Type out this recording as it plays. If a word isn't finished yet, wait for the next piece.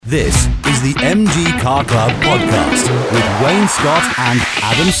This is the MG Car Club podcast with Wayne Scott and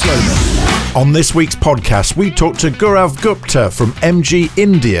Adam Sloman. On this week's podcast, we talk to Gaurav Gupta from MG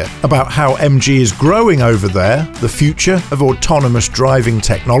India about how MG is growing over there, the future of autonomous driving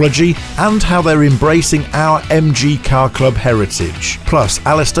technology, and how they're embracing our MG Car Club heritage. Plus,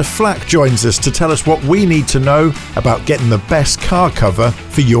 Alistair Flack joins us to tell us what we need to know about getting the best car cover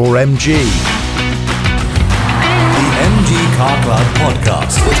for your MG. MG Car Club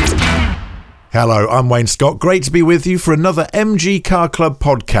podcast. Hello, I'm Wayne Scott. Great to be with you for another MG Car Club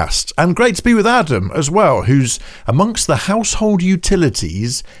podcast. And great to be with Adam as well, who's amongst the household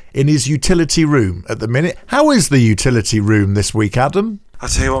utilities in his utility room at the minute. How is the utility room this week, Adam? I'll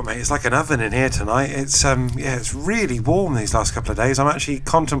tell you what, mate, it's like an oven in here tonight. It's really warm these last couple of days. I'm actually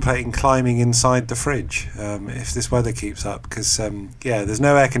contemplating climbing inside the fridge if this weather keeps up, because there's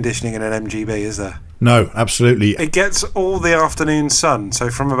no air conditioning in an MGB, is there? No, absolutely. It gets all the afternoon sun,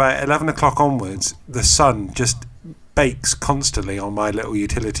 so from about 11 o'clock onwards, the sun just bakes constantly on my little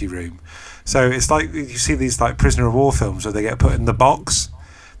utility room. So it's like you see these like prisoner of war films where they get put in the box.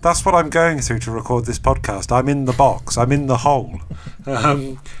 That's what I'm going through to record this podcast. I'm in the box. I'm in the hole.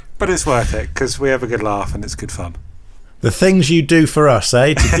 But it's worth it because we have a good laugh and it's good fun. The things you do for us,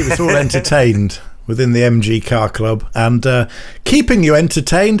 to keep us all entertained within the MG Car Club. And keeping you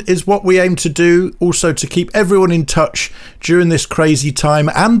entertained is what we aim to do, also to keep everyone in touch during this crazy time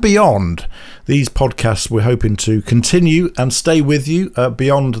and beyond. These podcasts we're hoping to continue and stay with you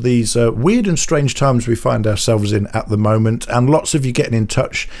beyond these weird and strange times we find ourselves in at the moment, and lots of you getting in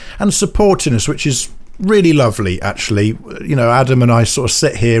touch and supporting us, which is really lovely, actually. You know, Adam and I sort of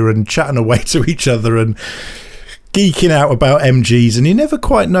sit here and chatting away to each other and geeking out about MGs, and you never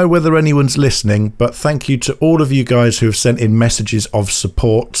quite know whether anyone's listening, but thank you to all of you guys who have sent in messages of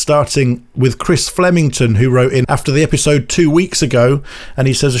support, starting with Chris Flemington, who wrote in after the episode 2 weeks ago, and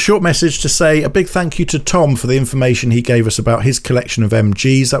he says a short message to say a big thank you to Tom for the information he gave us about his collection of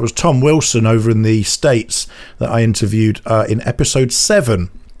MGs. That was Tom Wilson over in the States that I interviewed in episode 7.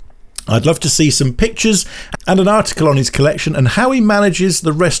 I'd love to see some pictures and an article on his collection and how he manages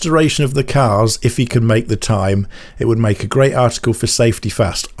the restoration of the cars if he can make the time. It would make a great article for Safety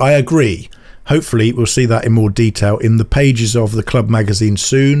Fast. I agree. Hopefully we'll see that in more detail in the pages of the Club magazine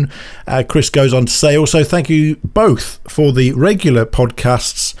soon. Chris goes on to say also thank you both for the regular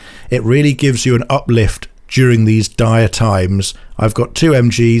podcasts. It really gives you an uplift during these dire times. I've got 2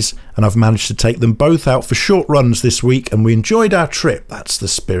 MGs and I've managed to take them both out for short runs this week, and we enjoyed our trip. That's the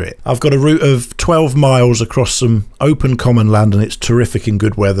spirit. I've got a route of 12 miles across some open common land and it's terrific in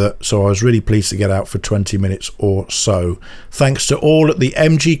good weather, so I was really pleased to get out for 20 minutes or so. Thanks to all at the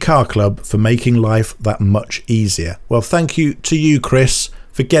MG Car Club for making life that much easier. Well, thank you to you, Chris,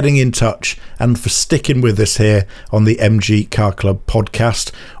 for getting in touch and for sticking with us here on the MG Car Club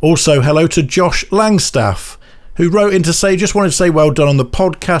podcast. Also, hello to Josh Langstaff, who wrote in to say, just wanted to say well done on the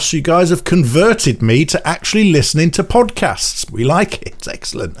podcast. You guys have converted me to actually listening to podcasts. We like it.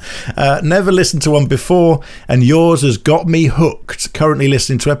 Excellent. Never listened to one before, and yours has got me hooked. Currently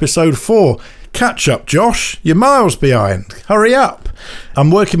listening to episode 4. Catch up, Josh. You're miles behind. Hurry up. I'm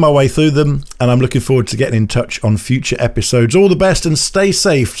working my way through them and I'm looking forward to getting in touch on future episodes. All the best and stay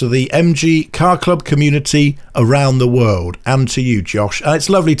safe to the MG Car Club community around the world, and to you, Josh. And it's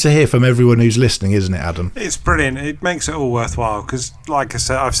lovely to hear from everyone who's listening, isn't it, Adam? It's brilliant. It makes it all worthwhile because, like I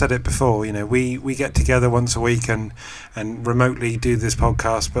said, I've said it before, you know, we get together once a week and remotely do this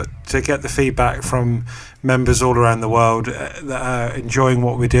podcast, but to get the feedback from members all around the world that are enjoying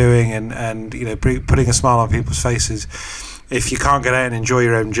what we're doing and you know, putting a smile on people's faces. If you can't get out and enjoy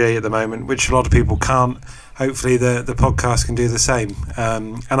your MG at the moment, which a lot of people can't, hopefully the podcast can do the same.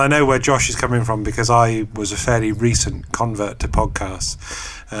 And I know where Josh is coming from because I was a fairly recent convert to podcasts.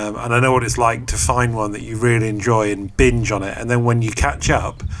 And I know what it's like to find one that you really enjoy and binge on it. And then when you catch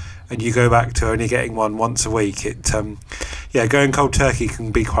up and you go back to only getting one once a week, going cold turkey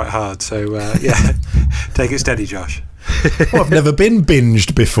can be quite hard. So, take it steady, Josh. Well, I've never been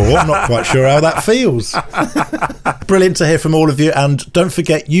binged before. I'm not quite sure how that feels. Brilliant to hear from all of you, and don't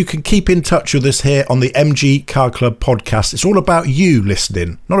forget you can keep in touch with us here on the MG Car Club podcast. It's all about you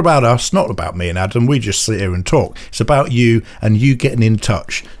listening, not about us, not about me and Adam. We just sit here and talk. It's about you and you getting in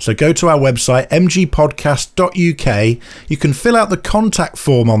touch. So go to our website, mgpodcast.uk. You can fill out the contact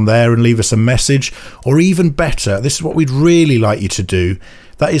form on there and leave us a message, or even better, this is what we'd really like you to do.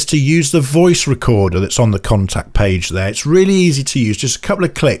 That is to use the voice recorder that's on the contact page there. It's really easy to use, just a couple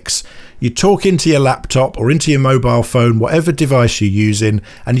of clicks. You talk into your laptop or into your mobile phone, whatever device you're using,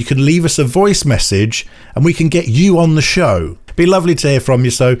 and you can leave us a voice message and we can get you on the show. Be lovely to hear from you.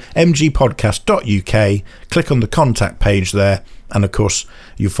 So mgpodcast.uk, click on the contact page there And of course,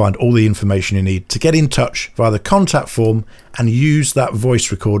 you'll find all the information you need to get in touch via the contact form and use that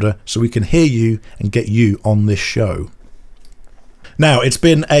voice recorder so we can hear you and get you on this show. Now, it's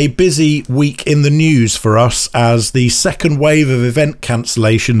been a busy week in the news for us as the second wave of event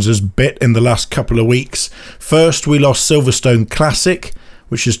cancellations has bit in the last couple of weeks. First, we lost Silverstone Classic,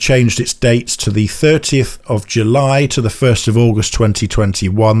 which has changed its dates to the 30th of July to the 1st of August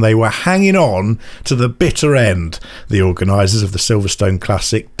 2021. They were hanging on to the bitter end, the organisers of the Silverstone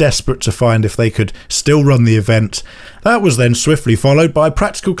Classic, desperate to find if they could still run the event. That was then swiftly followed by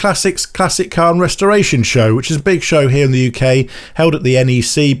Practical Classics Classic Car and Restoration Show, which is a big show here in the UK, held at the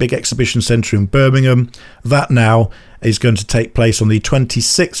NEC, big exhibition centre in Birmingham. That now is going to take place on the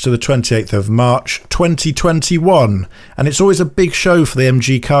 26th to the 28th of March 2021. And it's always a big show for the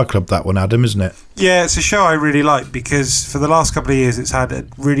MG Car Club, that one, Adam, isn't it? Yeah, it's a show I really like because for the last couple of years it's had a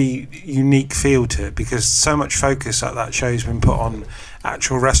really unique feel to it because so much focus at that show has been put on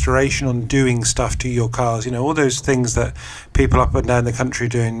actual restoration, on doing stuff to your cars, you know, all those things that people up and down the country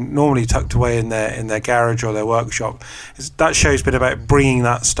doing normally tucked away in their garage or their workshop. That show's been about bringing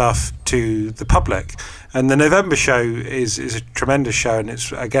that stuff to the public. And the November show is a tremendous show, and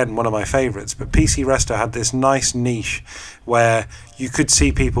it's, again, one of my favourites. But PC Resto had this nice niche where you could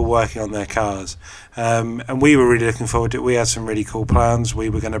see people working on their cars. And we were really looking forward to it. We had some really cool plans. We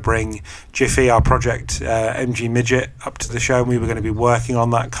were going to bring Jiffy, our project MG Midget, up to the show, and we were going to be working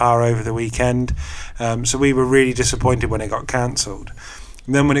on that car over the weekend. So we were really disappointed when it got cancelled.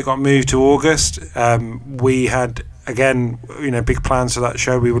 And then when it got moved to August, we had, again, you know, big plans for that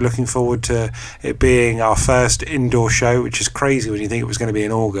show. We were looking forward to it being our first indoor show, which is crazy when you think it was going to be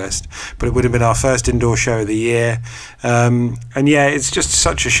in August, but it would have been our first indoor show of the year. And yeah, it's just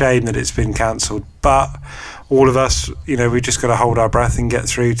such a shame that it's been cancelled, but all of us, you know, we just got to hold our breath and get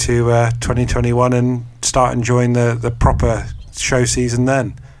through to 2021 and start enjoying the proper show season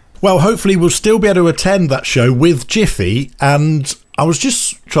then. Well, hopefully we'll still be able to attend that show with Jiffy, and I was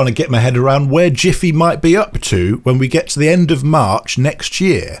just trying to get my head around where Jiffy might be up to when we get to the end of March next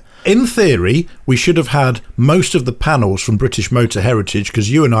year. In theory, we should have had most of the panels from British Motor Heritage, because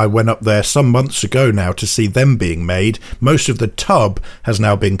you and I went up there some months ago now to see them being made. Most of the tub has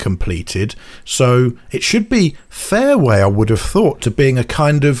now been completed, so it should be fair way, I would have thought, to being a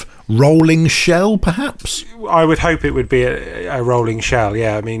kind of rolling shell, perhaps. I would hope it would be a rolling shell.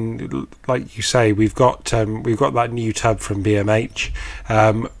 Yeah, I mean, like you say, we've got that new tub from BMH.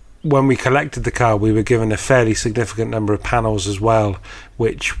 When we collected the car, we were given a fairly significant number of panels as well,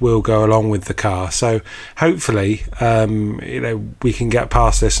 which will go along with the car. So hopefully, you know, we can get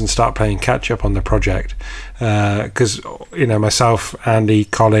past this and start playing catch up on the project. Because you know, myself, Andy,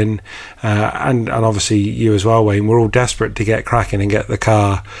 Colin, and obviously you as well, Wayne, we're all desperate to get cracking and get the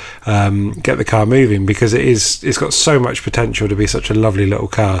car moving, because it's got so much potential to be such a lovely little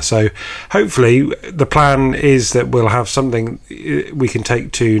car. So hopefully, the plan is that we'll have something we can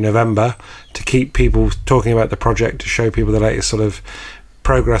take to November to keep people talking about the project, to show people the latest sort of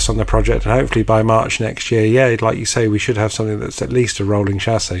progress on the project, and hopefully by March next year, yeah, like you say, we should have something that's at least a rolling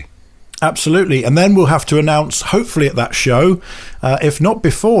chassis. Absolutely, and then we'll have to announce, hopefully at that show, if not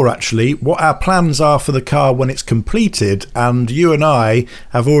before actually, what our plans are for the car when it's completed. And you and I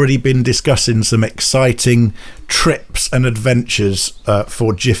have already been discussing some exciting trips and adventures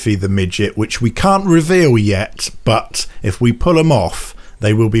for Jiffy the Midget, which we can't reveal yet, but if we pull them off,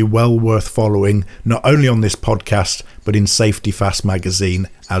 they will be well worth following, not only on this podcast, but in Safety Fast magazine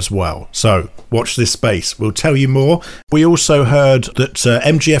as well. So watch this space. We'll tell you more. We also heard that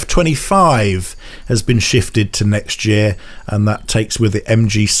MGF 25 has been shifted to next year, and that takes with it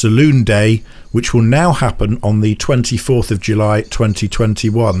MG Saloon Day, which will now happen on the 24th of July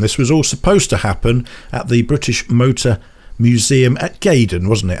 2021. This was all supposed to happen at the British Motor Museum at Gaydon,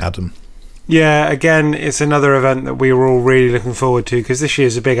 wasn't it, Adam? Yeah, again, it's another event that we were all really looking forward to, because this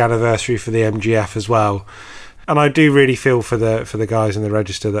year's a big anniversary for the MGF as well. And I do really feel for the guys in the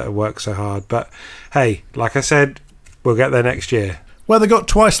register that have worked so hard. But hey, like I said, we'll get there next year. Well, they've got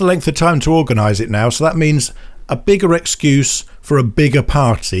twice the length of time to organise it now, so that means a bigger excuse for a bigger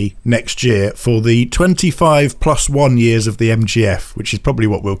party next year for the 25 plus 1 years of the MGF, which is probably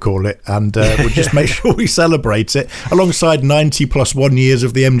what we'll call it, and we'll just make sure we celebrate it alongside 90 plus 1 years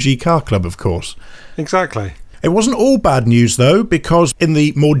of the MG Car Club, of course. Exactly. It wasn't all bad news, though, because in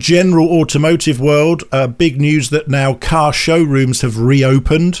the more general automotive world, big news that now car showrooms have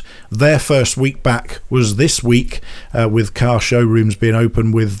reopened. Their first week back was this week, with car showrooms being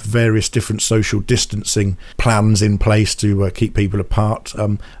open with various different social distancing plans in place to keep people apart.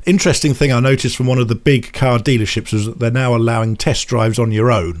 Interesting thing I noticed from one of the big car dealerships is that they're now allowing test drives on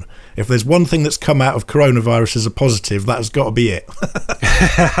your own. If there's one thing that's come out of coronavirus as a positive, that's got to be it.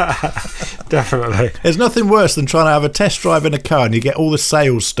 Definitely. There's nothing worse than trying to have a test drive in a car and you get all the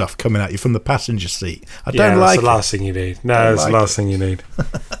sales stuff coming at you from the passenger seat. I don't like it. That's the last thing you need. No, it's the last thing you need.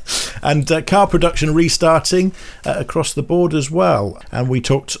 And car production restarting across the board as well. And we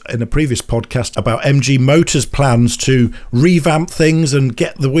talked in a previous podcast about MG Motors' plans to revamp things and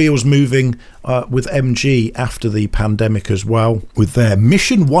get the wheels moving with MG after the pandemic as well, with their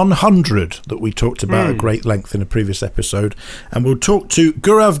Mission 100 that we talked about at great length in a previous episode. And we'll talk to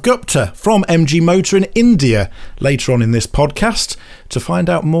Gaurav Gupta from MG Motor in India later on in this podcast to find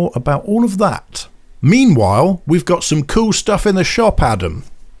out more about all of that. Meanwhile, we've got some cool stuff in the shop, Adam.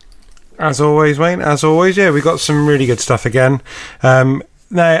 As always, Wayne, yeah, we got some really good stuff again.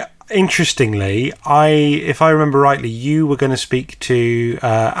 Now, interestingly, if I remember rightly, you were going to speak to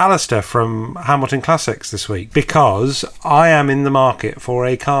Alistair from Hamilton Classics this week, because I am in the market for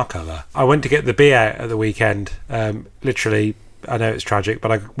a car cover. I went to get the B out at the weekend, literally. I know it's tragic,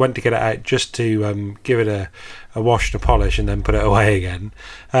 but I went to get it out just to give it a wash and a polish and then put it away again.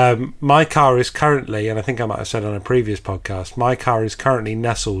 My car is currently, and I think I might have said on a previous podcast, my car is currently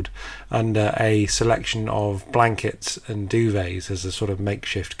nestled under a selection of blankets and duvets as a sort of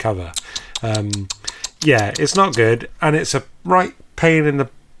makeshift cover. Yeah, it's not good, and it's a right pain in the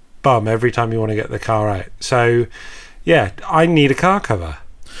bum every time you want to get the car out. So, yeah, I need a car cover.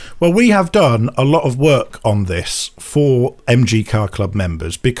 Well, we have done a lot of work on this for MG Car Club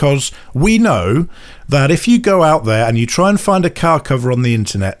members, because we know that if you go out there and you try and find a car cover on the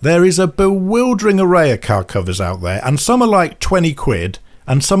internet, there is a bewildering array of car covers out there, and some are like 20 quid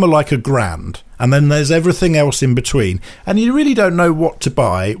and some are like £1,000, and then there's everything else in between, and you really don't know what to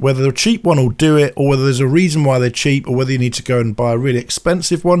buy, whether a cheap one will do it or whether there's a reason why they're cheap or whether you need to go and buy a really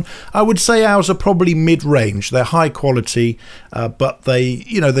expensive one. I would say ours are probably mid-range. They're high quality, but they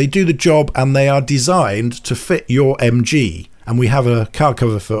do the job, and they are designed to fit your MG. And we have a car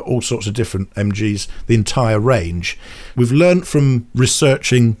cover for all sorts of different MGs, the entire range. We've learnt from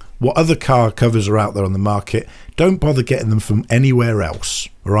researching what other car covers are out there on the market. Don't bother getting them from anywhere else.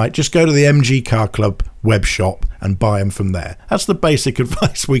 All right, just go to the MG Car Club web shop and buy them from there. That's the basic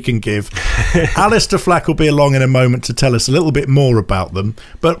advice we can give. Alistair Flack will be along in a moment to tell us a little bit more about them.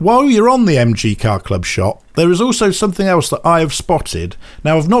 But while you're on the MG Car Club shop, there is also something else that I have spotted.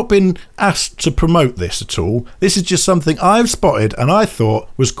 Now, I've not been asked to promote this at all. This is just something I've spotted and I thought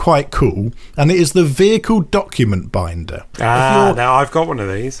was quite cool, and it is the vehicle document binder. Now I've got one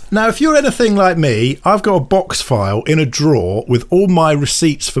of these. Now, if you're anything like me, I've got a box file in a drawer with all my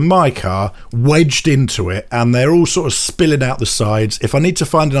receipts for my car wedged into it, and they're all sort of spilling out the sides. If I need to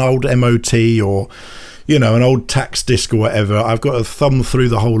find an old MOT or, an old tax disc or whatever, I've got to thumb through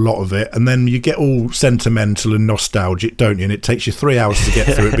the whole lot of it, and then you get all sentimental and nostalgic, don't you? And it takes you 3 hours to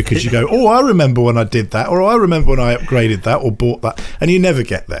get through it because you go, oh, I remember when I did that, or I remember when I upgraded that or bought that, and you never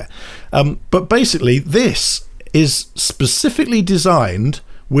get there. But basically, this is specifically designed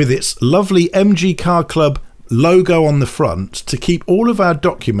with its lovely MG Car Club logo on the front to keep all of our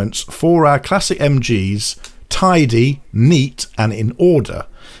documents for our classic MGs tidy, neat and in order.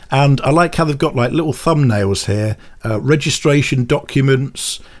 And I like how they've got like little thumbnails here, registration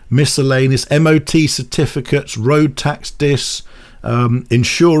documents, miscellaneous MOT certificates, road tax discs,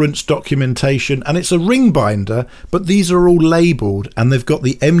 insurance documentation, and it's a ring binder, but these are all labelled and they've got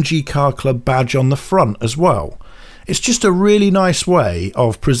the MG Car Club badge on the front as well. It's just a really nice way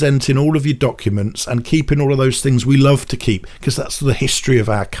of presenting all of your documents and keeping all of those things we love to keep, because that's the history of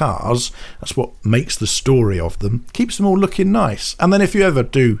our cars. That's what makes the story of them. Keeps them all looking nice. And then if you ever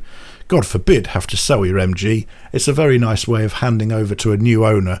do, God forbid, have to sell your MG, it's a very nice way of handing over to a new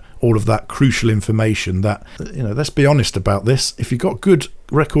owner all of that crucial information that, let's be honest about this, if you've got good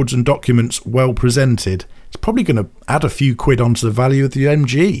records and documents well presented, it's probably going to add a few quid onto the value of the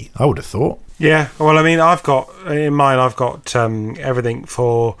MG, I would have thought. Yeah, well, I mean, I've got everything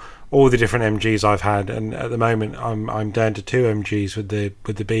for all the different MGs I've had, and at the moment I'm down to 2 MGs with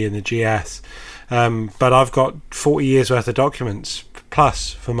the B and the GS. But I've got 40 years worth of documents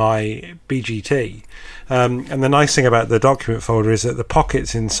plus for my BGT. And the nice thing about the document folder is that the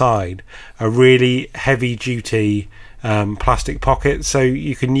pockets inside are really heavy duty plastic pockets, so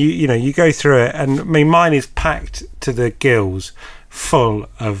you can you go through it, and I mean mine is packed to the gills full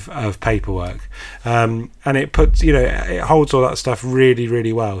of paperwork, and it puts, it holds all that stuff really,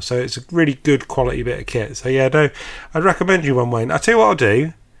 really well. So it's a really good quality bit of kit. So yeah, no, I'd recommend you one, Wayne. I'll tell you what I'll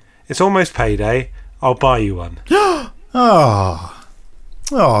do. It's almost payday. I'll buy you one.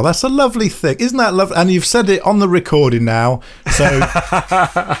 Oh, that's a lovely thing. Isn't that lovely? And you've said it on the recording now, so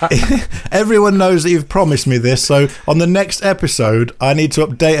everyone knows that you've promised me this. So on the next episode, I need to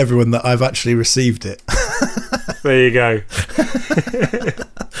update everyone that I've actually received it. There you go.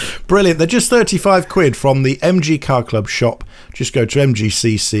 Brilliant. They're just 35 quid from the MG Car Club shop. Just go to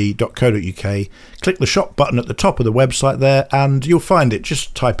mgcc.co.uk, click the shop button at the top of the website there, and you'll find it.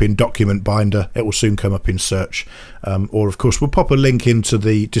 Just type in document binder. It will soon come up in search. Or, of course, we'll pop a link into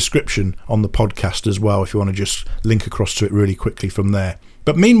the description on the podcast as well if you want to just link across to it really quickly from there.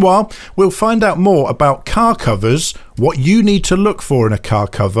 But meanwhile, we'll find out more about car covers, what you need to look for in a car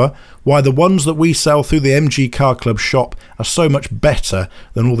cover, why the ones that we sell through the MG Car Club shop are so much better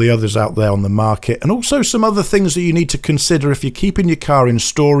than all the others out there on the market, and also some other things that you need to consider if you're keeping your car in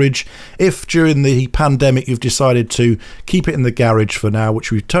storage, if during the pandemic you've decided to keep it in the garage for now,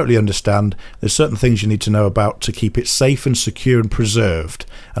 which we totally understand. There's certain things you need to know about to keep it safe and secure and preserved.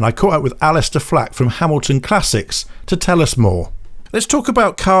 And I caught up with Alistair Flack from Hamilton Classics to tell us more. Let's talk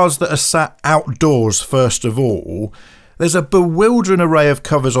about cars that are sat outdoors first of all. There's a bewildering array of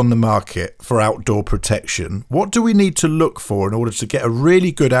covers on the market for outdoor protection. What do we need to look for in order to get a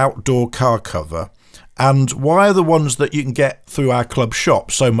really good outdoor car cover? And why are the ones that you can get through our club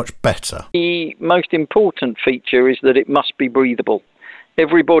shop so much better? The most important feature is that it must be breathable.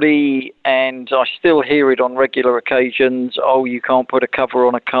 Everybody, and I still hear it on regular occasions, you can't put a cover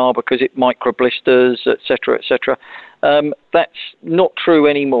on a car because it micro blisters, etc., etc. That's not true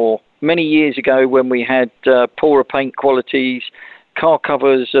anymore. Many years ago, when we had poorer paint qualities, car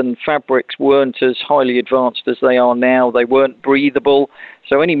covers and fabrics weren't as highly advanced as they are now. They weren't breathable,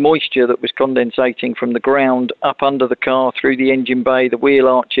 so any moisture that was condensating from the ground up under the car, through the engine bay, the wheel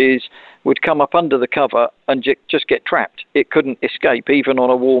arches, would come up under the cover and just get trapped. It couldn't escape, even on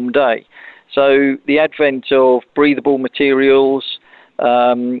a warm day. So the advent of breathable materials,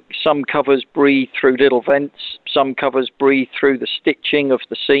 some covers breathe through little vents, some covers breathe through the stitching of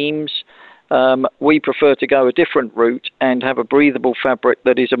the seams. We prefer to go a different route and have a breathable fabric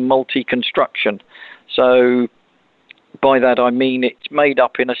that is a multi-construction. So by that I mean it's made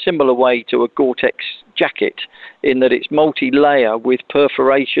up in a similar way to a Gore-Tex jacket, in that it's multi-layer with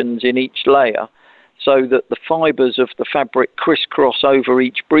perforations in each layer, so that the fibres of the fabric crisscross over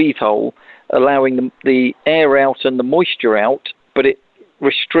each breathe hole, allowing the air out and the moisture out, but it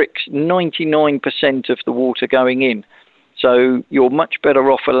restricts 99% of the water going in. So you're much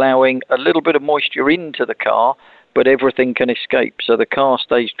better off allowing a little bit of moisture into the car, but everything can escape. So the car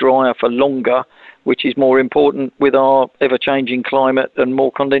stays drier for longer, which is more important with our ever-changing climate and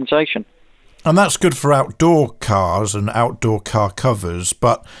more condensation. And that's good for outdoor cars and outdoor car covers,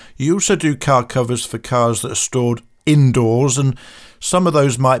 but you also do car covers for cars that are stored indoors, and some of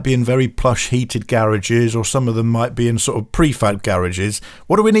those might be in very plush heated garages, or some of them might be in sort of prefab garages.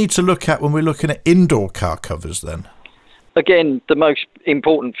 What do we need to look at when we're looking at indoor car covers then? Again, the most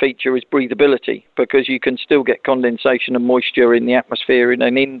important feature is breathability, because you can still get condensation and moisture in the atmosphere in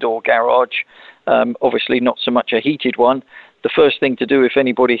an indoor garage, obviously not so much a heated one. The first thing to do if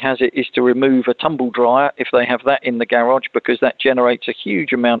anybody has it is to remove a tumble dryer if they have that in the garage, because that generates a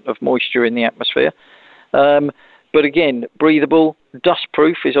huge amount of moisture in the atmosphere. But again, breathable,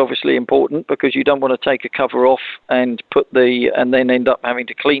 dustproof is obviously important, because you don't want to take a cover off and then end up having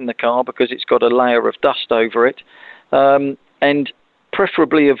to clean the car because it's got a layer of dust over it. And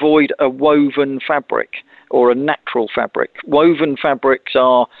preferably avoid a woven fabric or a natural fabric. Woven fabrics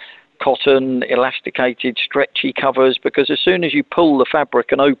are cotton, elasticated, stretchy covers, because as soon as you pull the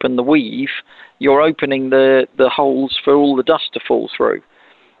fabric and open the weave, you're opening the holes for all the dust to fall through.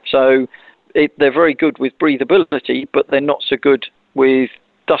 So they're very good with breathability, but they're not so good with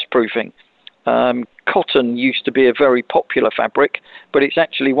dustproofing. Cotton used to be a very popular fabric, but it's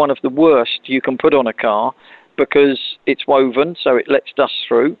actually one of the worst you can put on a car, because it's woven, so it lets dust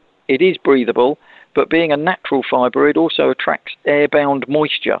through. It is breathable, but being a natural fibre, it also attracts airbound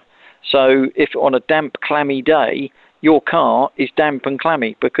moisture. So if on a damp, clammy day, your car is damp and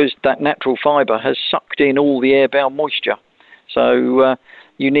clammy, because that natural fibre has sucked in all the airbound moisture. So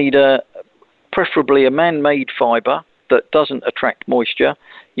you need preferably a man-made fibre that doesn't attract moisture.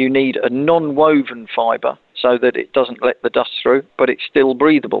 You need a non-woven fibre so that it doesn't let the dust through, but it's still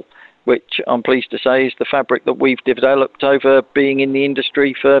breathable. which I'm pleased to say is the fabric that we've developed over being in the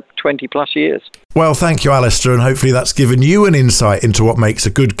industry for 20 plus years. Well, thank you, Alistair, and hopefully that's given you an insight into what makes a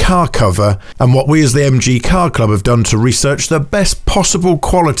good car cover and what we as the MG Car Club have done to research the best possible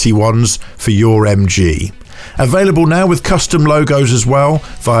quality ones for your MG. Available now with custom logos as well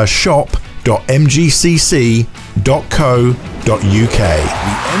via shop.mgcc.co.uk. The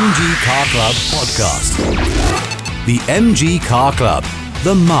MG Car Club podcast. The MG Car Club,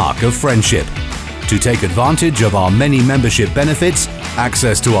 the mark of friendship. To take advantage of our many membership benefits,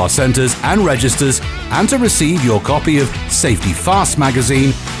 access to our centres and registers, and to receive your copy of Safety Fast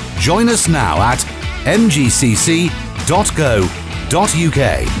magazine, join us now at mgcc.co.uk.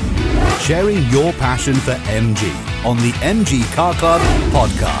 Sharing your passion for MG on the MG Car Club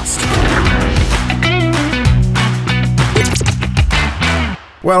podcast.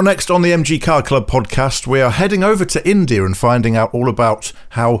 Well, next on the MG Car Club podcast, we are heading over to India and finding out all about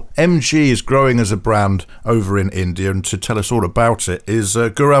how MG is growing as a brand over in India. And to tell us all about it is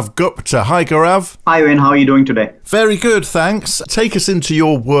Gaurav Gupta. Hi, Gaurav. Hi, Wayne. How are you doing today? Very good, thanks. Take us into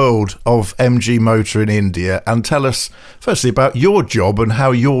your world of MG Motor in India and tell us firstly about your job and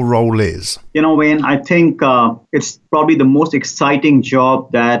how your role is. You know, Wayne, I think it's probably the most exciting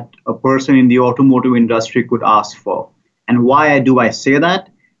job that a person in the automotive industry could ask for. And why do I say that?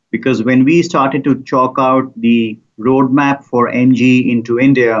 Because when we started to chalk out the roadmap for MG into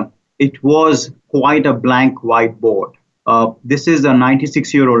India, it was quite a blank whiteboard. This is a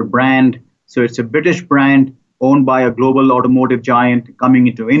 96-year-old brand, so it's a British brand owned by a global automotive giant coming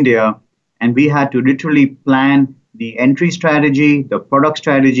into India. And we had to literally plan the entry strategy, the product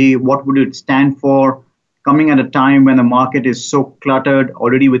strategy, what would it stand for, coming at a time when the market is so cluttered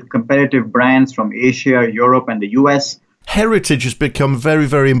already with competitive brands from Asia, Europe, and the US. Heritage has become very,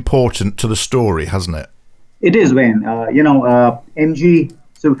 very important to the story, hasn't it? It is, Wayne. MG,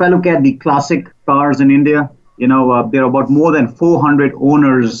 so if I look at the classic cars in India, there are about more than 400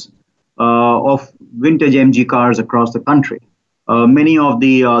 owners of vintage MG cars across the country. Many of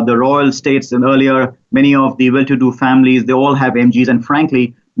the royal states and earlier, many of the well-to-do families, they all have MGs. And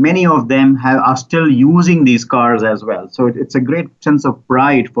frankly, many of them are still using these cars as well. So it's a great sense of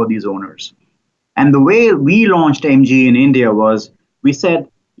pride for these owners. And the way we launched MG in India was, we said,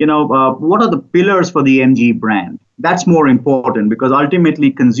 what are the pillars for the MG brand? That's more important because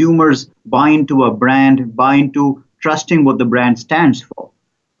ultimately consumers buy into a brand, buy into trusting what the brand stands for.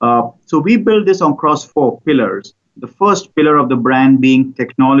 So we built this across 4 pillars. The first pillar of the brand being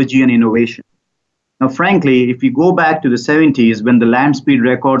technology and innovation. Now, frankly, if you go back to the 70s when the land speed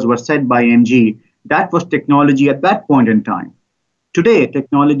records were set by MG, that was technology at that point in time. Today,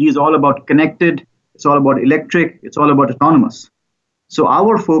 technology is all about connected, it's all about electric, it's all about autonomous. So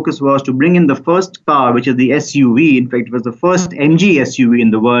our focus was to bring in the first car, which is the SUV. In fact, it was the first MG SUV in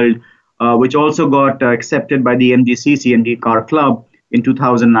the world, which also got accepted by the MGCC, MG Car Club, in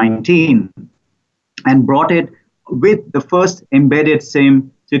 2019, and brought it with the first embedded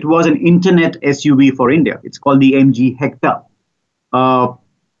SIM. So it was an internet SUV for India. It's called the MG Hector.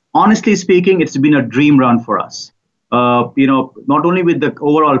 Honestly speaking, it's been a dream run for us. Not only with the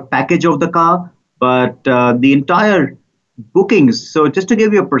overall package of the car, but the entire bookings. So just to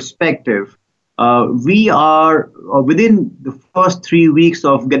give you a perspective, we are within the first 3 weeks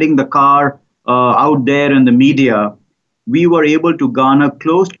of getting the car out there in the media, we were able to garner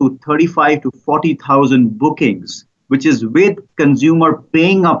close to 35 to 40,000 bookings, which is with consumer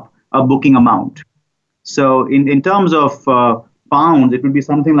paying up a booking amount. So in terms of pounds, it would be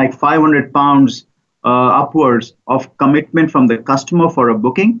something like 500 pounds upwards of commitment from the customer for a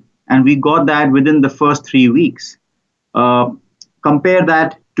booking. And we got that within the first 3 weeks. Compare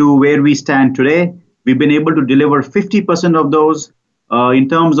that to where we stand today. We've been able to deliver 50% of those. In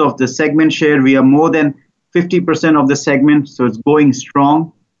terms of the segment share, we are more than 50% of the segment, so it's going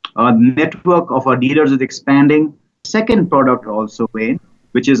strong. The network of our dealers is expanding. Second product also, Wayne,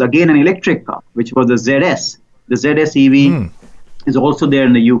 which is again an electric car, which was the ZS. The ZS EV is also there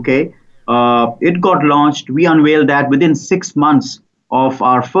in the UK. It got launched. We unveiled that within 6 months of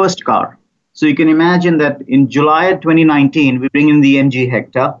our first car. So you can imagine that in July 2019, we bring in the MG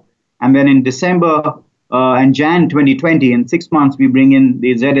Hector. And then in December and Jan 2020, in 6 months, we bring in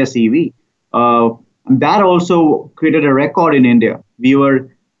the ZS EV. And that also created a record in India. We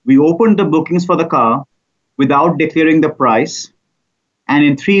opened the bookings for the car without declaring the price. And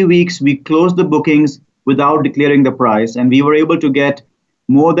in 3 weeks, we closed the bookings without declaring the price. And we were able to get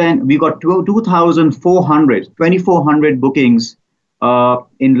we got 2,400 bookings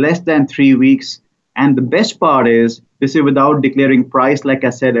in less than 3 weeks. And the best part is, this is without declaring price, like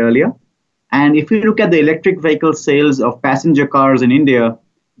I said earlier. And if you look at the electric vehicle sales of passenger cars in India,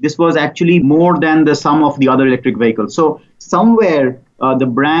 this was actually more than the sum of the other electric vehicles. So somewhere the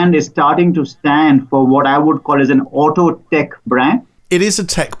brand is starting to stand for what I would call as an auto tech brand. It is a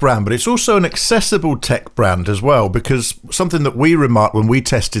tech brand, but it's also an accessible tech brand as well, because something that we remarked when we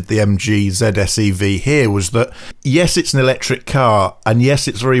tested the MG ZS EV here was that, yes, it's an electric car, and yes,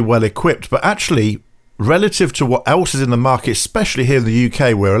 it's very well equipped, but actually, relative to what else is in the market, especially here in the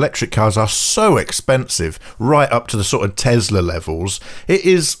UK, where electric cars are so expensive, right up to the sort of Tesla levels, it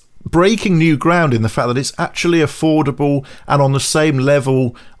is breaking new ground in the fact that it's actually affordable and on the same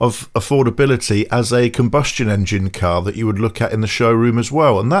level of affordability as a combustion engine car that you would look at in the showroom as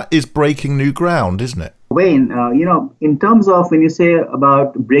well. And that is breaking new ground, isn't it? Wayne, in terms of when you say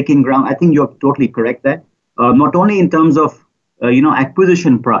about breaking ground, I think you're totally correct there. Not only in terms of,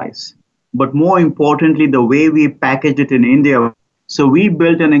 acquisition price, but more importantly, the way we packaged it in India. So we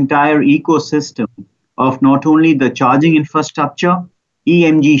built an entire ecosystem of not only the charging infrastructure,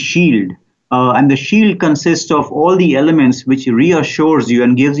 EMG Shield, and the Shield consists of all the elements which reassures you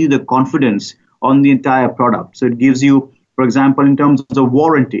and gives you the confidence on the entire product. So it gives you, for example, in terms of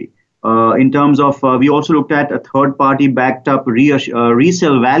warranty, in terms of, we also looked at a third-party backed up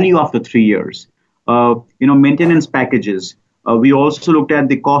resale value after 3 years, maintenance packages. We also looked at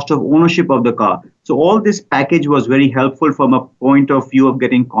the cost of ownership of the car. So all this package was very helpful from a point of view of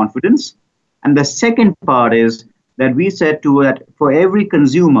getting confidence. And the second part is that we said that for every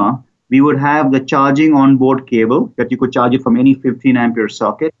consumer, we would have the charging onboard cable that you could charge it from any 15 ampere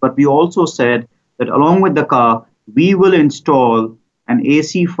socket. But we also said that along with the car, we will install an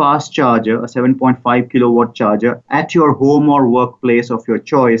AC fast charger, a 7.5 kilowatt charger at your home or workplace of your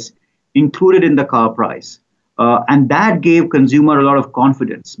choice, included in the car price. And that gave consumer a lot of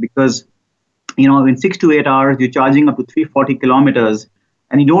confidence because, in 6 to 8 hours, you're charging up to 340 kilometers.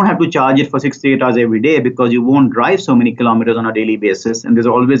 And you don't have to charge it for 6 to 8 hours every day because you won't drive so many kilometers on a daily basis. And there's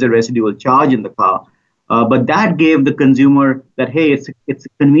always a residual charge in the car. But that gave the consumer that, hey, it's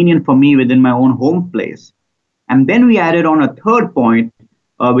convenient for me within my own home place. And then we added on a third point,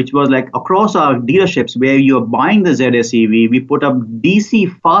 which was like across our dealerships where you're buying the ZS EV, we put up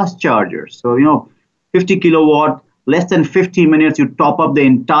DC fast chargers. So, 50 kilowatt, less than 50 minutes, you top up the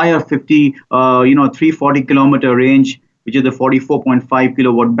entire 340 kilometer range, which is the 44.5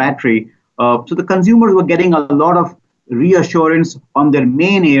 kilowatt battery. So the consumers were getting a lot of reassurance on their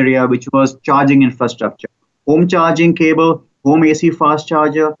main area, which was charging infrastructure. Home charging cable, home AC fast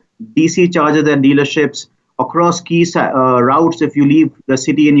charger, DC chargers at dealerships, across key routes. If you leave the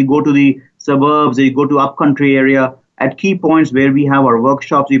city and you go to the suburbs, or you go to upcountry area, at key points where we have our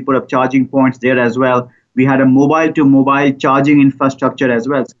workshops, we put up charging points there as well. We had a mobile-to-mobile charging infrastructure as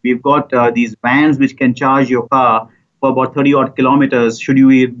well. So we've got these vans which can charge your car for about 30 odd kilometers should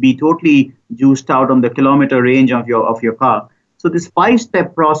you be totally juiced out on the kilometer range of your car. So this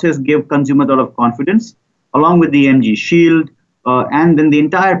 5-step process gave consumers a lot of confidence along with the MG Shield and then the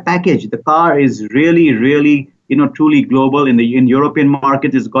entire package. The car is really truly global. In European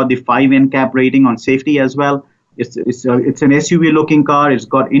market, it's got the 5 NCAP rating on safety as well. It's an SUV looking car. It's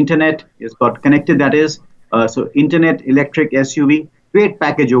got internet. It's got connected, that is. So internet, electric SUV, great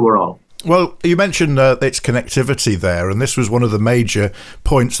package overall. Well, you mentioned its connectivity there, and this was one of the major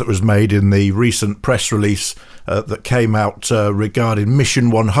points that was made in the recent press release that came out regarding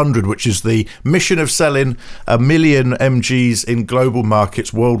Mission 100, which is the mission of selling 1 million MGs in global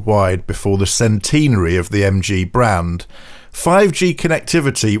markets worldwide before the centenary of the MG brand. 5G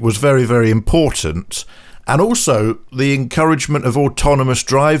connectivity was very, very important, and also the encouragement of autonomous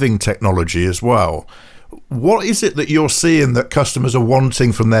driving technology as well. What is it that you're seeing that customers are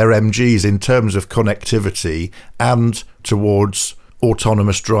wanting from their MGs in terms of connectivity and towards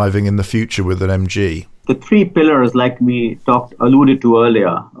autonomous driving in the future with an MG? The 3 pillars, like we alluded to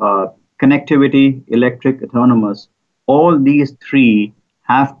earlier, connectivity, electric, autonomous, all these 3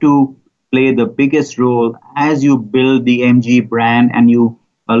 have to play the biggest role as you build the MG brand and you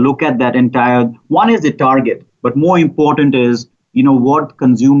look at that entire. One is the target, but more important is what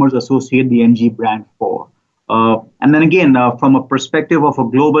consumers associate the MG brand for. And then again, from a perspective of a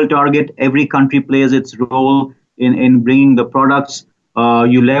global target, every country plays its role in bringing the products.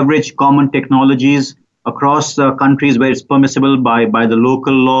 You leverage common technologies across countries where it's permissible by the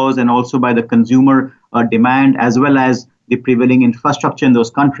local laws and also by the consumer demand, as well as the prevailing infrastructure in those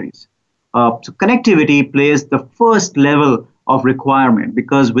countries. So connectivity plays the first level of requirement,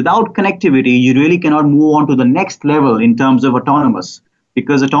 because without connectivity, you really cannot move on to the next level in terms of autonomous,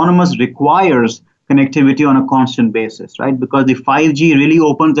 because autonomous requires connectivity on a constant basis, right? Because the 5G really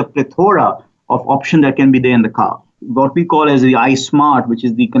opens a plethora of options that can be there in the car. What we call as the iSmart, which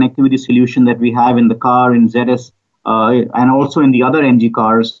is the connectivity solution that we have in the car in ZS and also in the other MG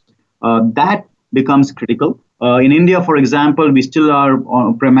cars, that becomes critical. In India, for example, we still are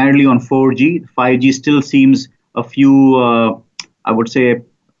primarily on 4G. 5G still seems a few, I would say, a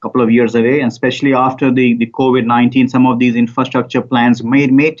couple of years away, and especially after the COVID-19, some of these infrastructure plans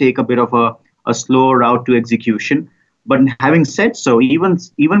may take a bit of a slow route to execution. But having said so, even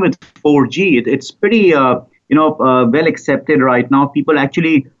with 4G, it's pretty well accepted right now. People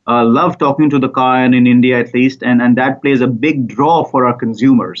actually love talking to the car, and in India at least, and that plays a big draw for our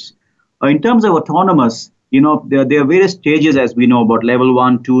consumers. In terms of autonomous, there are various stages, as we know, about level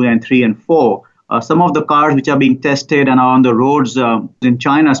 1, 2, and 3, and 4. Some of the cars which are being tested and are on the roads in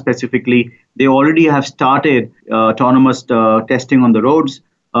China specifically, they already have started autonomous testing on the roads.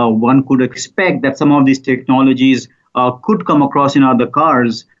 One could expect that some of these technologies could come across in other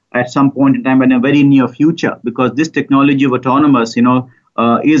cars at some point in time in a very near future, because this technology of autonomous,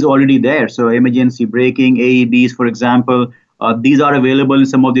 is already there. So emergency braking, AEBs, for example, these are available in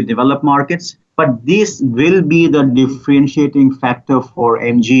some of the developed markets. But this will be the differentiating factor for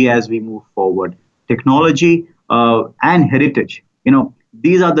MG as we move forward. Technology and heritage.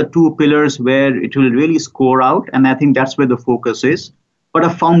 These are the two pillars where it will really score out. And I think that's where the focus is. But a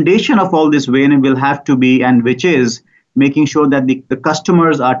foundation of all this, Wayne, will have to be, and which is making sure that the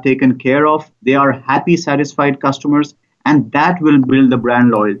customers are taken care of. They are happy, satisfied customers. And that will build the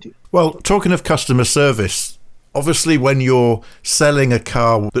brand loyalty. Well, talking of customer service, obviously, when you're selling a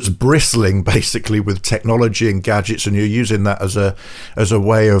car that's bristling basically with technology and gadgets, and you're using that as a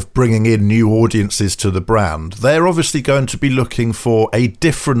way of bringing in new audiences to the brand, they're obviously going to be looking for a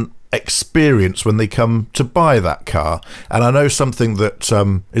different experience when they come to buy that car. And I know something that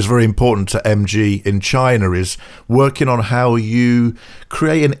is very important to MG in China is working on how you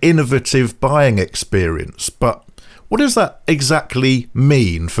create an innovative buying experience. But what does that exactly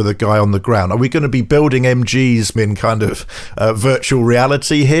mean for the guy on the ground? Are we going to be building MGs in kind of virtual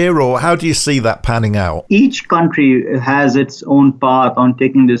reality here, or how do you see that panning out? Each country has its own path on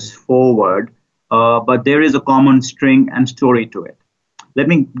taking this forward, but there is a common string and story to it. Let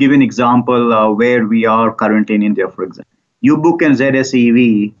me give an example where we are currently in India, for example. You book an ZS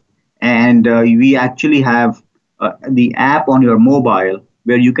EV, and we actually have the app on your mobile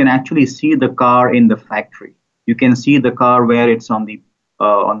where you can actually see the car in the factory. You can see the car where it's on the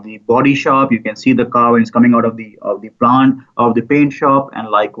body shop. You can see the car when it's coming out of the plant, of the paint shop, and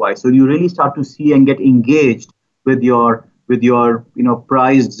likewise. So you really start to see and get engaged with your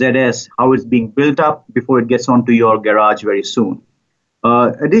prized ZS, how it's being built up before it gets onto your garage very soon.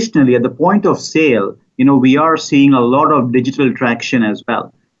 Additionally, at the point of sale, we are seeing a lot of digital traction as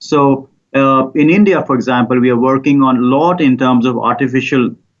well. So in India, for example, we are working on a lot in terms of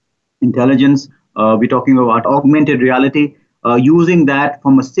artificial intelligence. We're talking about augmented reality, using that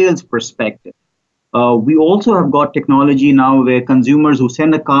from a sales perspective. We also have got technology now where consumers who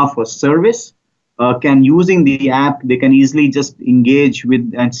send a car for service can, using the app, they can easily just engage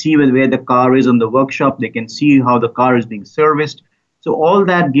with and see where the car is on the workshop. They can see how the car is being serviced. So all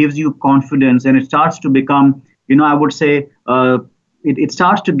that gives you confidence, and it starts to become, I would say, it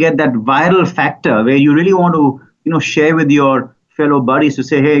starts to get that viral factor where you really want to, share with your fellow buddies to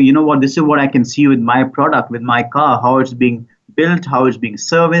say, hey, you know what, this is what I can see with my product, with my car, how it's being built, how it's being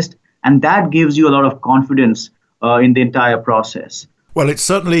serviced. And that gives you a lot of confidence in the entire process. Well, it's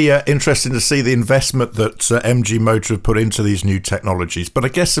certainly interesting to see the investment that MG Motor have put into these new technologies. But I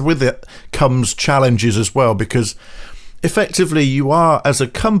guess with it comes challenges as well, because effectively you are, as a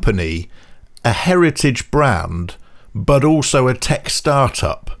company, a heritage brand, but also a tech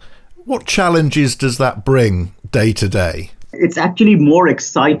startup. What challenges does that bring day to day? It's actually more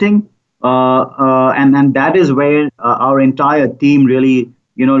exciting, and that is where our entire team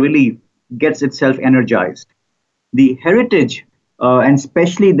really gets itself energized. The heritage, and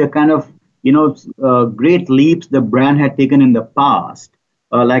especially the kind of great leaps the brand had taken in the past,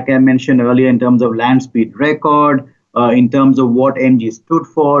 like I mentioned earlier, in terms of land speed record, in terms of what MG stood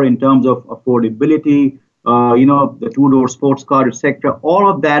for, in terms of affordability, the two-door sports car, etc. All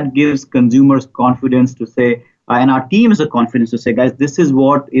of that gives consumers confidence to say. And our team has the confidence to say, guys, this is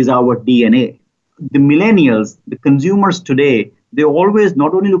what is our DNA. The millennials, the consumers today, they always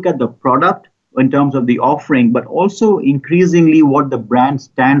not only look at the product in terms of the offering, but also increasingly what the brand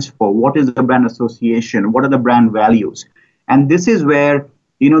stands for. What is the brand association? What are the brand values? And this is where,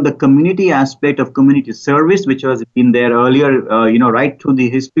 the community aspect of community service, which has been there earlier, right through the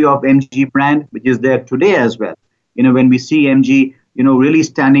history of MG brand, which is there today as well. When we see MG, really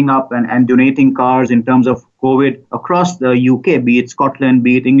standing up and donating cars in terms of COVID across the UK, be it Scotland,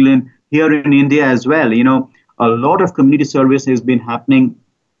 be it England, here in India as well. A lot of community service has been happening,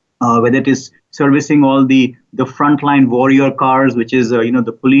 whether it is servicing all the frontline warrior cars, which is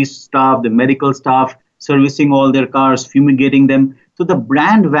the police staff, the medical staff, servicing all their cars, fumigating them. So the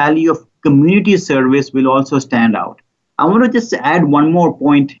brand value of community service will also stand out. I want to just add one more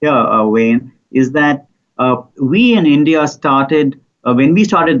point here, Wayne, is that we in India started, when we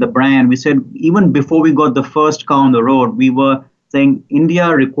started the brand, we said even before we got the first car on the road, we were saying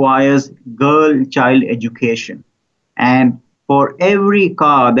India requires girl-child education. And for every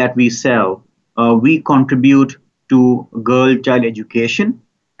car that we sell, we contribute to girl-child education.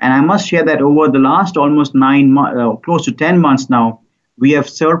 And I must share that over the last almost 9 months, close to 10 months now, we have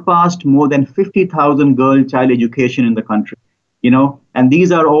surpassed more than 50,000 girl-child education in the country. And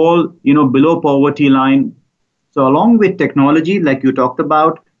these are all, below poverty line. So along with technology, like you talked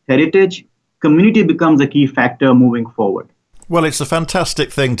about, heritage, community becomes a key factor moving forward. Well, it's a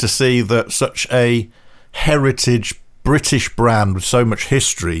fantastic thing to see that such a heritage British brand with so much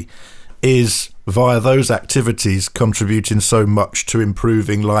history is, via those activities, contributing so much to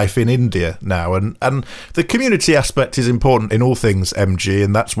improving life in India now. And the community aspect is important in all things MG,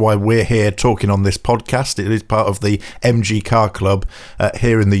 and that's why we're here talking on this podcast. It is part of the MG Car Club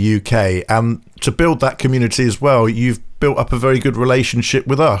here in the UK. And to build that community as well, you've built up a very good relationship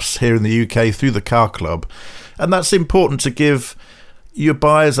with us here in the UK through the Car Club. And that's important to give your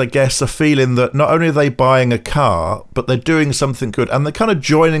buyers, I guess, a feeling that not only are they buying a car, but they're doing something good, and they're kind of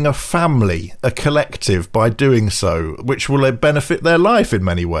joining a family, a collective, by doing so, which will benefit their life in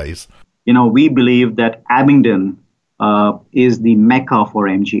many ways. We believe that Abingdon is the mecca for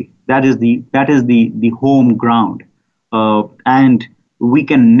MG. That is the home ground, and we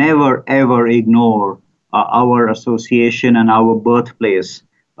can never ever ignore our association and our birthplace,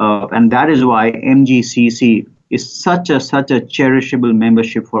 and that is why MGCC is such a cherishable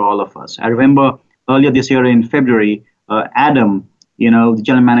membership for all of us. I remember earlier this year in February, Adam, the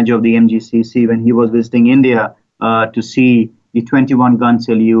general manager of the MGCC, when he was visiting India to see the 21 gun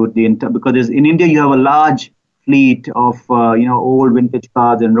salute, because in India you have a large fleet of old vintage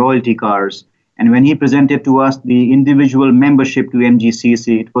cars and royalty cars. And when he presented to us the individual membership to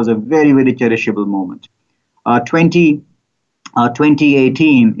MGCC, it was a very, very cherishable moment.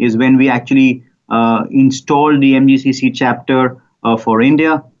 2018 is when we actually installed the MGCC chapter for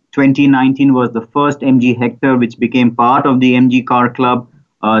India. 2019 was the first MG Hector, which became part of the MG Car Club.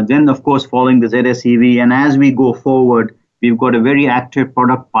 Then, of course, following the ZS-EV. And as we go forward, we've got a very active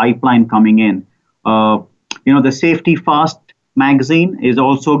product pipeline coming in. The Safety Fast magazine is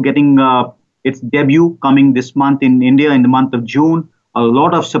also getting its debut coming this month in India in the month of June. A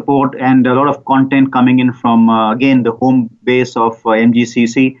lot of support and a lot of content coming in from, again, the home base of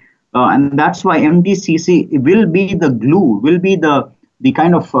MGCC. And that's why MGCC will be the glue, will be the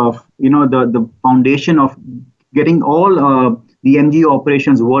kind of, the foundation of getting all the MG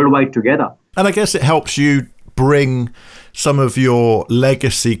operations worldwide together. And I guess it helps you bring some of your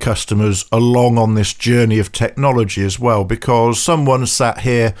legacy customers along on this journey of technology as well, because someone sat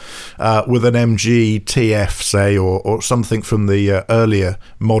here with an MG TF, say, or something from the earlier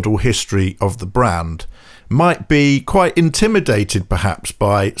model history of the brand, might be quite intimidated perhaps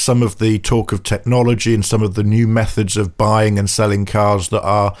by some of the talk of technology and some of the new methods of buying and selling cars that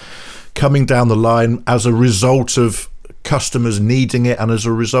are coming down the line as a result of customers needing it and as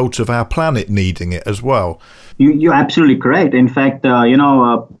a result of our planet needing it as well. You're absolutely correct. In fact,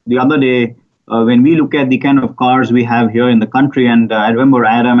 the other day, when we look at the kind of cars we have here in the country, and I remember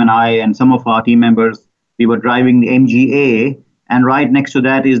Adam and I and some of our team members, we were driving the MG-A, and right next to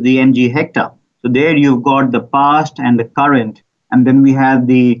that is the MG Hector. So there you've got the past and the current, and then we have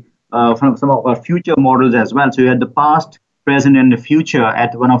the from some of our future models as well. So you had the past, present, and the future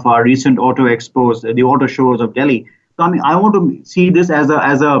at one of our recent auto expos, the auto shows of Delhi. So I want to see this as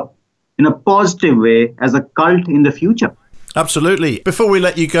a in a positive way, as a cult in the future. Absolutely. Before we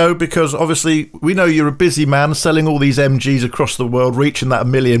let you go, because obviously we know you're a busy man selling all these MGs across the world, reaching that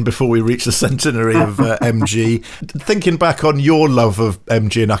 1 million before we reach the centenary of MG. Thinking back on your love of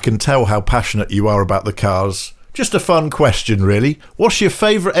MG, and I can tell how passionate you are about the cars. Just a fun question, really. What's your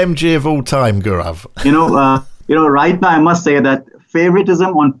favourite MG of all time, Gaurav? Right now I must say that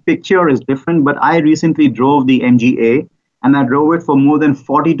favoritism on picture is different, but I recently drove the MG-A, and I drove it for more than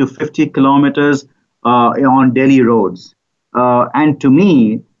 40 to 50 kilometers on Delhi roads. And to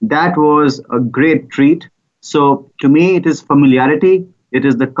me, that was a great treat. So to me, it is familiarity. It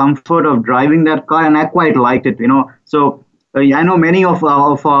is the comfort of driving that car, and I quite liked it. So I know many of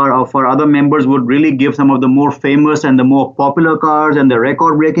our other members would really give some of the more famous and the more popular cars and the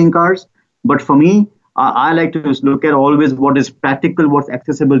record-breaking cars. But for me, I like to look at always what is practical, what's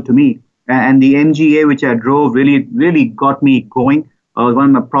accessible to me. And the MG-A, which I drove, really got me going. One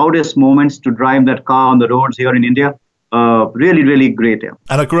of my proudest moments to drive that car on the roads here in India. Really, really great. Yeah.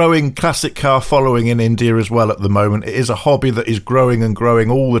 And a growing classic car following in India as well at the moment. It is a hobby that is growing and growing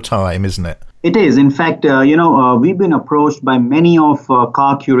all the time, isn't it? It is. In fact, we've been approached by many of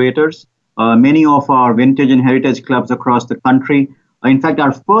car curators, many of our vintage and heritage clubs across the country. In fact,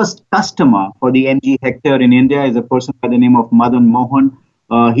 our first customer for the MG Hector in India is a person by the name of Madan Mohan.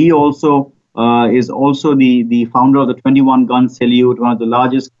 He also is also the founder of the 21 Gun Salute, one of the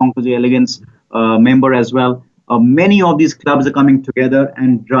largest Concours d'Elegance member as well. Many of these clubs are coming together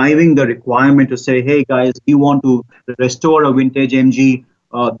and driving the requirement to say, hey guys, you want to restore a vintage MG.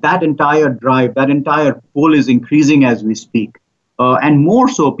 That entire drive, that entire pull is increasing as we speak. And more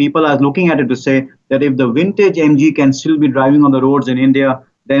so, people are looking at it to say that if the vintage MG can still be driving on the roads in India,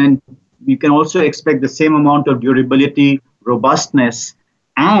 then you can also expect the same amount of durability, robustness,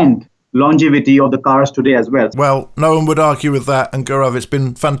 and longevity of the cars today as well. Well, no one would argue with that. And Gaurav, it's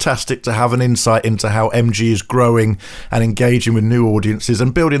been fantastic to have an insight into how MG is growing and engaging with new audiences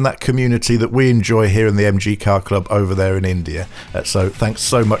and building that community that we enjoy here in the MG Car Club over there in India. So thanks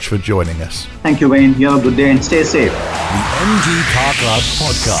so much for joining us. Thank you, Wayne. You have a good day and stay safe. The MG Car Club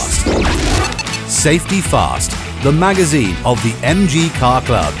podcast. Safety Fast, the magazine of the MG Car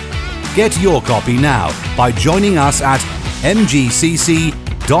Club. Get your copy now by joining us at mgcc.co.uk.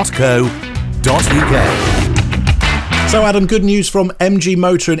 So Adam, good news from MG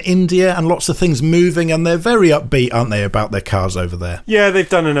Motor in India and lots of things moving, and they're very upbeat, aren't they, about their cars over there? Yeah, they've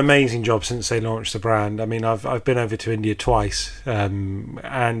done an amazing job since they launched the brand. I mean, I've been over to India twice,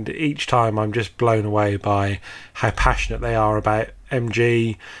 and each time I'm just blown away by how passionate they are about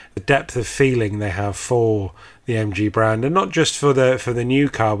MG, the depth of feeling they have for the MG brand, and not just for the new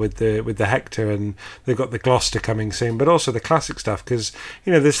car with the Hector, and they've got the Gloucester coming soon, but also the classic stuff, because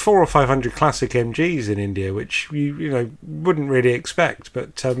there's 400 or 500 classic MGs in India, which you wouldn't really expect.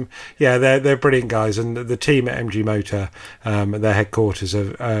 But they're brilliant guys, and the team at MG Motor at their headquarters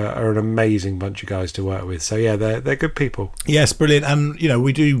are an amazing bunch of guys to work with. So yeah, they're good people. Yes, brilliant, and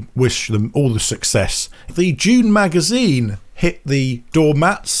we do wish them all the success. The June magazine hit the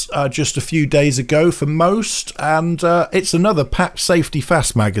doormats just a few days ago for most, and it's another packed Safety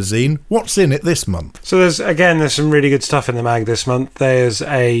Fast magazine. What's in it this month? So there's some really good stuff in the mag this month. There's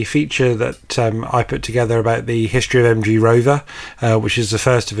a feature that I put together about the history of MG Rover, which is the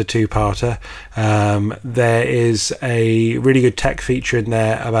first of a two-parter. There is a really good tech feature in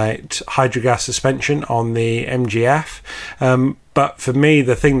there about hydrogas suspension on the MGF. But for me,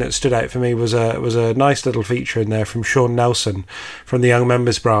 the thing that stood out for me was a nice little feature in there from Sean Nelson from the Young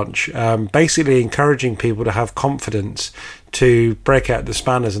Members branch, basically encouraging people to have confidence to break out the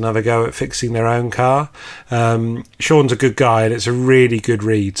spanners and have a go at fixing their own car. Sean's a good guy, and it's a really good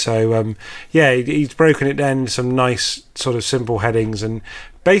read. So he's broken it down into some nice sort of simple headings, and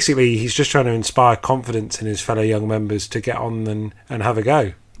basically he's just trying to inspire confidence in his fellow young members to get on and have a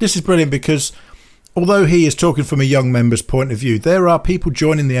go. This is brilliant because although he is talking from a young member's point of view, there are people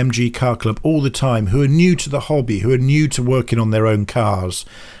joining the MG Car Club all the time who are new to the hobby, who are new to working on their own cars.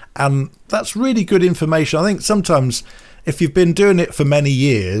 And that's really good information. I think sometimes if you've been doing it for many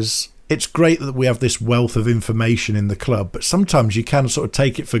years, it's great that we have this wealth of information in the club, but sometimes you can sort of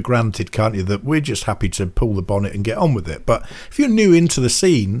take it for granted, can't you, that we're just happy to pull the bonnet and get on with it. But if you're new into the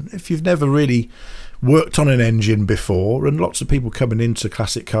scene, if you've never really worked on an engine before, and lots of people coming into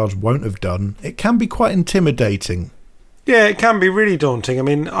classic cars won't have done, it can be quite intimidating. Yeah, it can be really daunting. I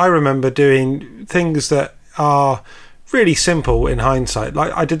mean, I remember doing things that are really simple in hindsight.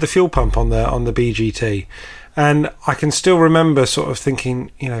 Like I did the fuel pump on the BGT, and I can still remember sort of thinking,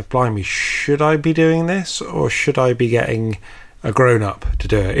 blimey, should I be doing this, or should I be getting a grown up to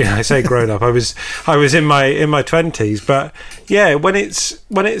do it? I say grown up. I was in my 20s, but yeah, when it's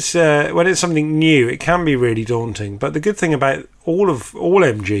something new, it can be really daunting. But the good thing about all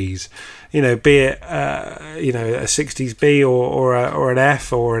MGs, be it a 60s B or an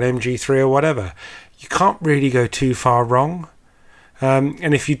F or an MG3 or whatever, you can't really go too far wrong.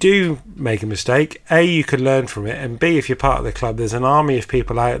 And if you do make a mistake, A, you can learn from it, and B, if you're part of the club, there's an army of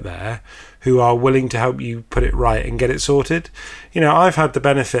people out there who are willing to help you put it right and get it sorted. I've had the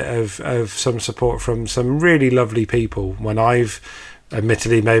benefit of some support from some really lovely people when I've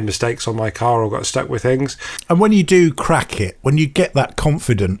admittedly made mistakes on my car or got stuck with things. And when you do crack it, when you get that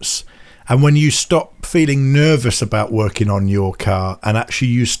confidence, and when you stop feeling nervous about working on your car and actually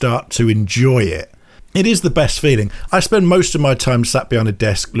you start to enjoy it, it is the best feeling. I spend most of my time sat behind a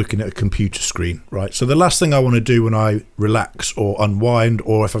desk looking at a computer screen, right? So the last thing I want to do when I relax or unwind,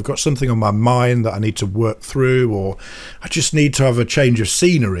 or if I've got something on my mind that I need to work through, or I just need to have a change of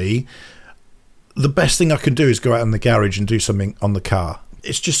scenery, the best thing I can do is go out in the garage and do something on the car.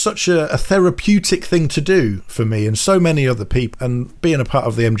 It's just such a therapeutic thing to do for me and so many other people. And being a part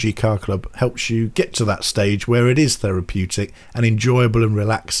of the MG Car Club helps you get to that stage where it is therapeutic and enjoyable and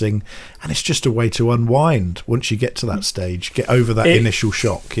relaxing. And it's just a way to unwind once you get to that stage, get over that initial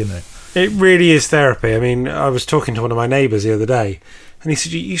shock, you know. It really is therapy. I mean, I was talking to one of my neighbours the other day, and he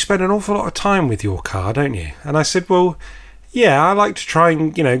said, you spend an awful lot of time with your car, don't you? And I said, well, yeah, I like to try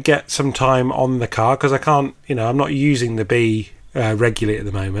and, get some time on the car because I can't, I'm not using the B regularly at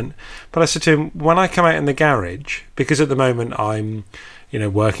the moment. But I said to him, when I come out in the garage, because at the moment I'm,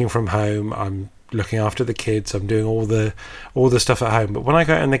 working from home, I'm looking after the kids, I'm doing all the stuff at home. But when I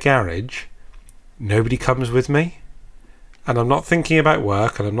go out in the garage, nobody comes with me. And I'm not thinking about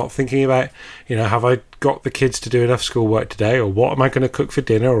work, and I'm not thinking about, have I got the kids to do enough schoolwork today, or what am I going to cook for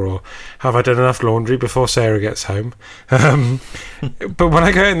dinner, or have I done enough laundry before Sarah gets home? But when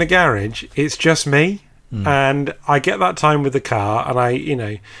I go in the garage, it's just me, and I get that time with the car,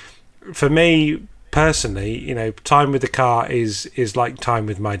 and for me personally, time with the car is like time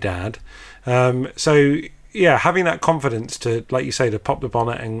with my dad. So yeah, having that confidence to, like you say, to pop the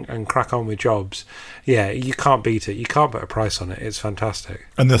bonnet and crack on with jobs, yeah, you can't beat it. You can't put a price on it. It's fantastic.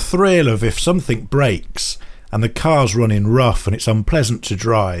 And the thrill of if something breaks and the car's running rough and it's unpleasant to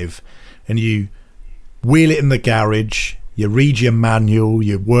drive, and you wheel it in the garage, you read your manual,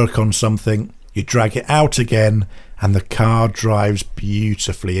 you work on something, you drag it out again, and the car drives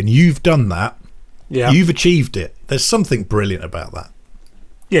beautifully. And you've done that. Yeah. You've achieved it. There's something brilliant about that.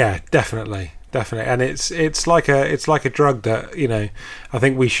 Yeah, definitely. And it's like a drug that I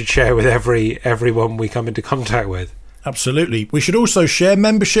think we should share with everyone we come into contact with. Absolutely. We should also share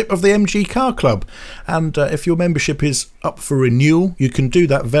membership of the MG Car Club, and if your membership is up for renewal, you can do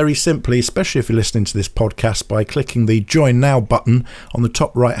that very simply, especially if you're listening to this podcast, by clicking the Join Now button on the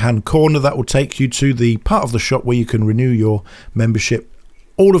top right hand corner. That will take you to the part of the shop where you can renew your membership.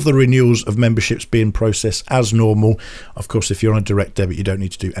 All of the renewals of memberships being processed as normal. Of course, if you're on a direct debit, you don't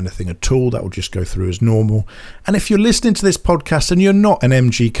need to do anything at all. That will just go through as normal. And if you're listening to this podcast and you're not an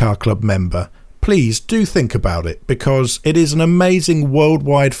MG Car Club member, please do think about it, because it is an amazing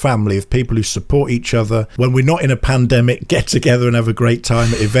worldwide family of people who support each other when we're not in a pandemic, get together and have a great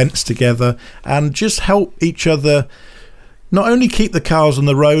time at events together and just help each other not only keep the cars on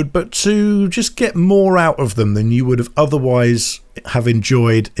the road, but to just get more out of them than you would have otherwise have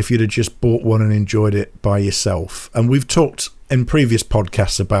enjoyed if you'd have just bought one and enjoyed it by yourself. And we've talked in previous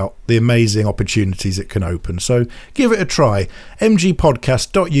podcasts about the amazing opportunities it can open. So give it a try.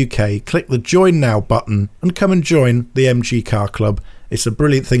 mgpodcast.uk, click the Join Now button and come and join the MG Car Club. It's a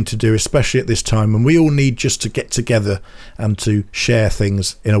brilliant thing to do, especially at this time when we all need just to get together and to share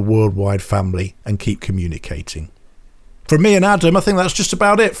things in a worldwide family and keep communicating. From me and Adam, I think that's just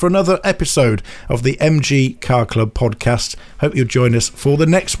about it for another episode of the MG Car Club podcast. Hope you'll join us for the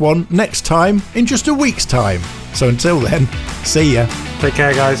next one next time in just a week's time. So until then, see ya. Take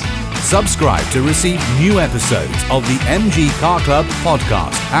care, guys. Subscribe to receive new episodes of the MG Car Club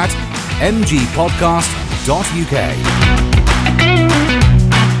podcast at mgpodcast.uk.